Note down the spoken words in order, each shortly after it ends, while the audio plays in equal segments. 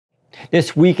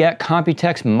This week at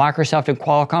Computex, Microsoft and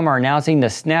Qualcomm are announcing the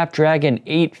Snapdragon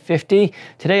 850.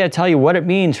 Today I tell you what it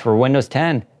means for Windows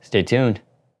 10. Stay tuned.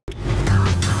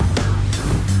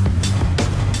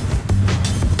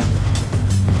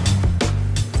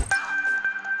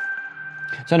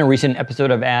 So in a recent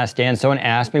episode of Ask Dan, someone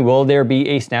asked me, will there be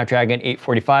a Snapdragon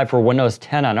 845 for Windows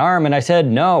 10 on ARM? And I said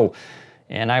no.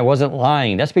 And I wasn't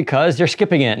lying. That's because they're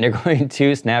skipping it and they're going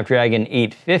to Snapdragon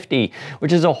 850,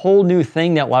 which is a whole new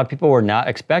thing that a lot of people were not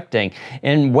expecting.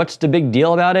 And what's the big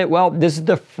deal about it? Well, this is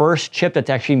the first chip that's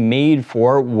actually made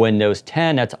for Windows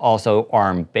 10 that's also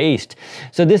ARM based.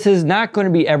 So this is not going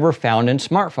to be ever found in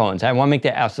smartphones. I want to make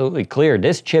that absolutely clear.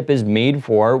 This chip is made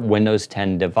for Windows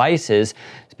 10 devices,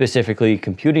 specifically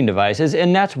computing devices,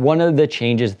 and that's one of the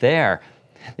changes there.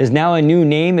 There's now a new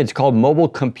name. It's called Mobile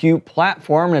Compute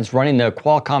Platform, and it's running the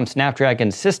Qualcomm Snapdragon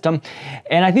system.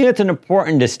 And I think that's an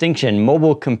important distinction.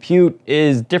 Mobile compute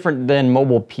is different than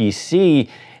mobile PC.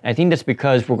 And I think that's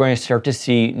because we're going to start to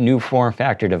see new form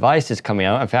factor devices coming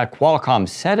out. In fact, Qualcomm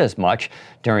said as much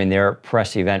during their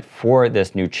press event for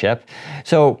this new chip.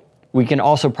 So we can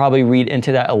also probably read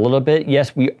into that a little bit.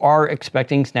 Yes, we are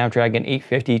expecting Snapdragon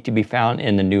 850 to be found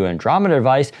in the new Andromeda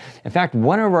device. In fact,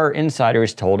 one of our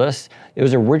insiders told us it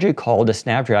was originally called the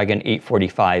Snapdragon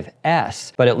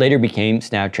 845S, but it later became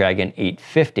Snapdragon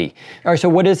 850. All right, so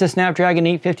what is the Snapdragon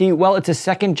 850? Well, it's a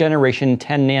second generation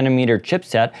 10 nanometer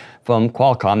chipset from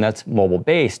Qualcomm that's mobile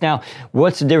based. Now,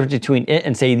 what's the difference between it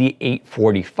and say the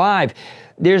 845?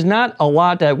 There's not a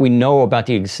lot that we know about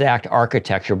the exact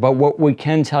architecture, but what we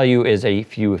can tell you is a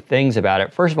few things about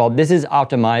it. First of all, this is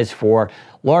optimized for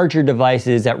larger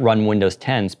devices that run Windows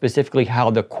 10, specifically how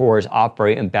the cores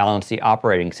operate and balance the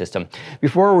operating system.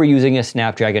 Before, we're using a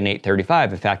Snapdragon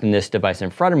 835. In fact, in this device in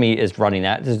front of me is running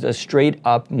that. This is a straight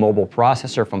up mobile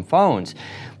processor from phones.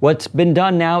 What's been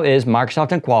done now is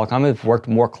Microsoft and Qualcomm have worked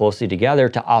more closely together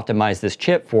to optimize this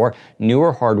chip for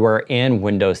newer hardware and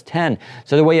Windows 10.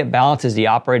 So the way it balances the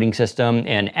operating system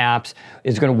and apps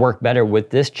is going to work better with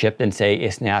this chip than, say,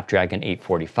 a Snapdragon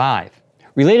 845.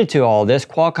 Related to all this,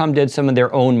 Qualcomm did some of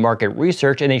their own market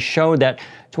research, and they showed that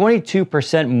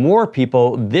 22% more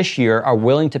people this year are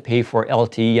willing to pay for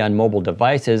LTE on mobile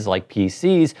devices like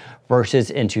PCs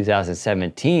versus in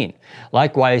 2017.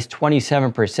 Likewise,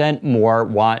 27% more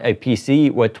want a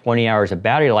PC with 20 hours of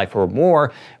battery life or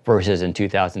more versus in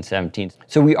 2017.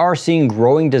 So we are seeing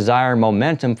growing desire and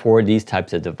momentum for these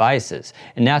types of devices,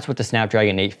 and that's what the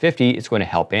Snapdragon 850 is going to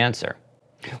help answer.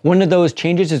 One of those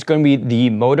changes is going to be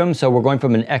the modem. So we're going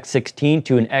from an X16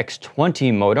 to an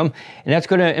X20 modem, and that's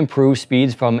going to improve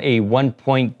speeds from a 1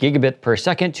 gigabit per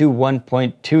second to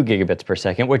 1.2 gigabits per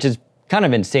second, which is kind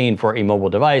of insane for a mobile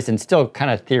device and still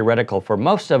kind of theoretical for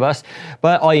most of us.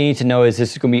 But all you need to know is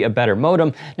this is going to be a better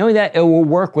modem, knowing that it will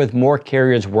work with more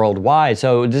carriers worldwide.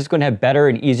 So this is going to have better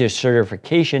and easier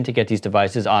certification to get these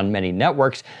devices on many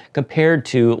networks compared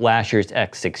to last year's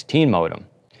X16 modem.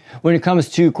 When it comes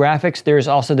to graphics, there's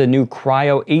also the new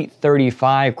Cryo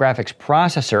 835 graphics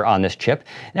processor on this chip.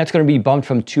 And that's going to be bumped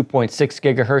from 2.6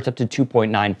 gigahertz up to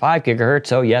 2.95 gigahertz.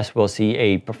 So yes, we'll see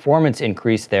a performance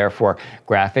increase there for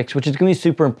graphics, which is going to be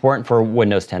super important for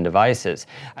Windows 10 devices.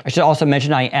 I should also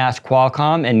mention I asked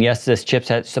Qualcomm, and yes, this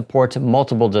chipset supports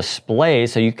multiple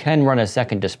displays, so you can run a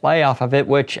second display off of it,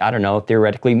 which, I don't know,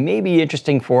 theoretically may be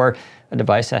interesting for a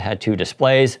device that had two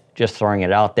displays. Just throwing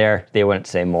it out there, they wouldn't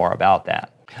say more about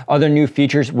that. Other new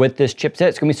features with this chipset,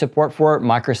 it's going to be support for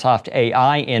Microsoft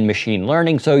AI and machine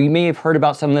learning. So you may have heard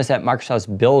about some of this at Microsoft's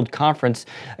Build conference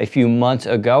a few months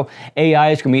ago.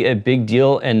 AI is going to be a big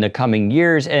deal in the coming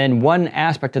years, and one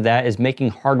aspect of that is making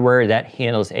hardware that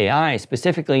handles AI.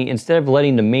 Specifically, instead of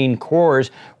letting the main cores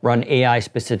run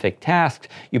AI-specific tasks,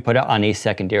 you put it on a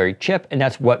secondary chip, and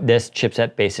that's what this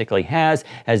chipset basically has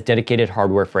dedicated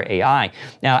hardware for AI.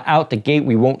 Now, out the gate,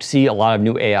 we won't see a lot of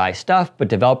new AI stuff, but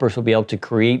developers will be able to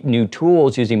create new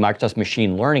tools using Microsoft's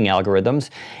machine learning algorithms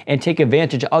and take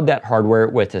advantage of that hardware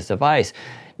with this device.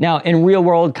 Now, in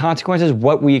real-world consequences,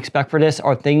 what we expect for this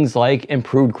are things like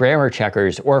improved grammar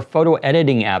checkers or photo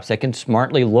editing apps that can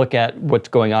smartly look at what's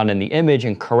going on in the image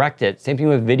and correct it. Same thing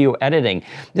with video editing.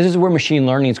 This is where machine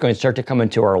learning is going to start to come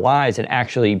into our lives and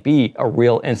actually be a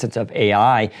real instance of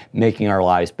AI making our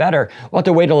lives better. We'll have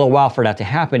to wait a little while for that to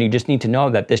happen. You just need to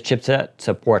know that this chipset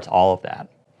supports all of that.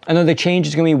 Another change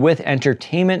is going to be with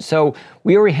entertainment. So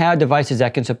We already have devices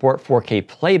that can support 4K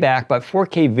playback, but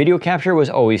 4K video capture was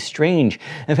always strange.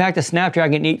 In fact, the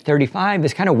Snapdragon 835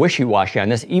 is kind of wishy-washy on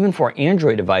this, even for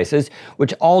Android devices,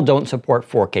 which all don't support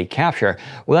 4K capture.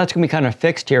 Well, that's going to be kind of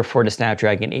fixed here for the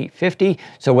Snapdragon 850,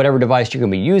 so whatever device you're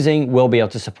going to be using will be able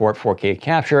to support 4K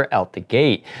capture out the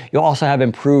gate. You'll also have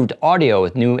improved audio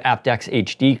with new aptX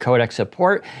HD codec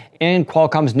support and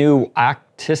Qualcomm's new I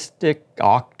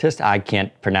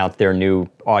can't pronounce their new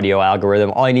audio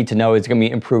algorithm. All you need to know is it's going to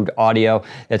be improved audio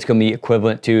that's going to be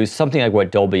equivalent to something like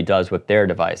what Dolby does with their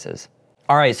devices.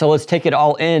 All right, so let's take it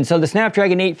all in. So the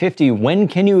Snapdragon 850, when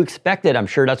can you expect it? I'm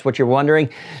sure that's what you're wondering.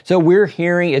 So we're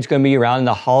hearing it's going to be around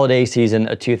the holiday season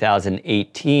of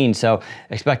 2018. So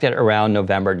expect it around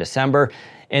November, December.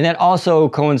 And that also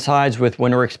coincides with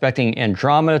when we're expecting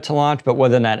Andromeda to launch, but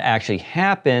whether that actually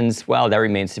happens, well, that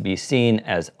remains to be seen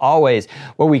as always.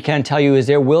 What we can tell you is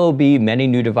there will be many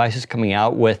new devices coming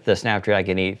out with the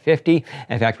Snapdragon 850.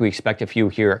 In fact, we expect a few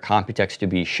here at Computex to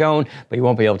be shown, but you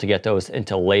won't be able to get those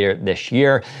until later this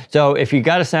year. So if you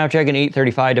got a Snapdragon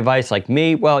 835 device like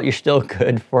me, well, you're still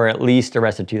good for at least the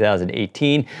rest of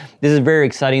 2018. This is very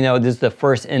exciting though. This is the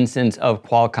first instance of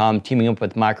Qualcomm teaming up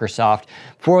with Microsoft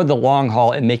for the long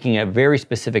haul and making a very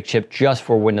specific chip just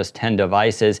for Windows 10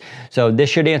 devices. So this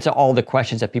should answer all the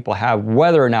questions that people have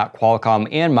whether or not Qualcomm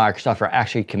and Microsoft are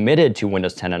actually committed to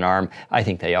Windows 10 and ARM. I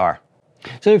think they are.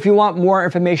 So if you want more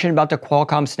information about the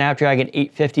Qualcomm Snapdragon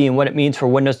 850 and what it means for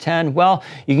Windows 10, well,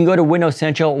 you can go to Windows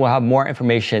Central. We'll have more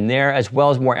information there, as well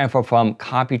as more info from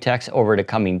Computex over the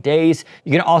coming days.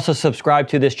 You can also subscribe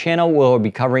to this channel. We'll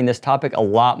be covering this topic a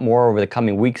lot more over the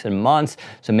coming weeks and months,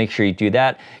 so make sure you do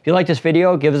that. If you like this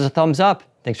video, give us a thumbs up.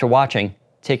 Thanks for watching.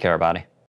 Take care, everybody.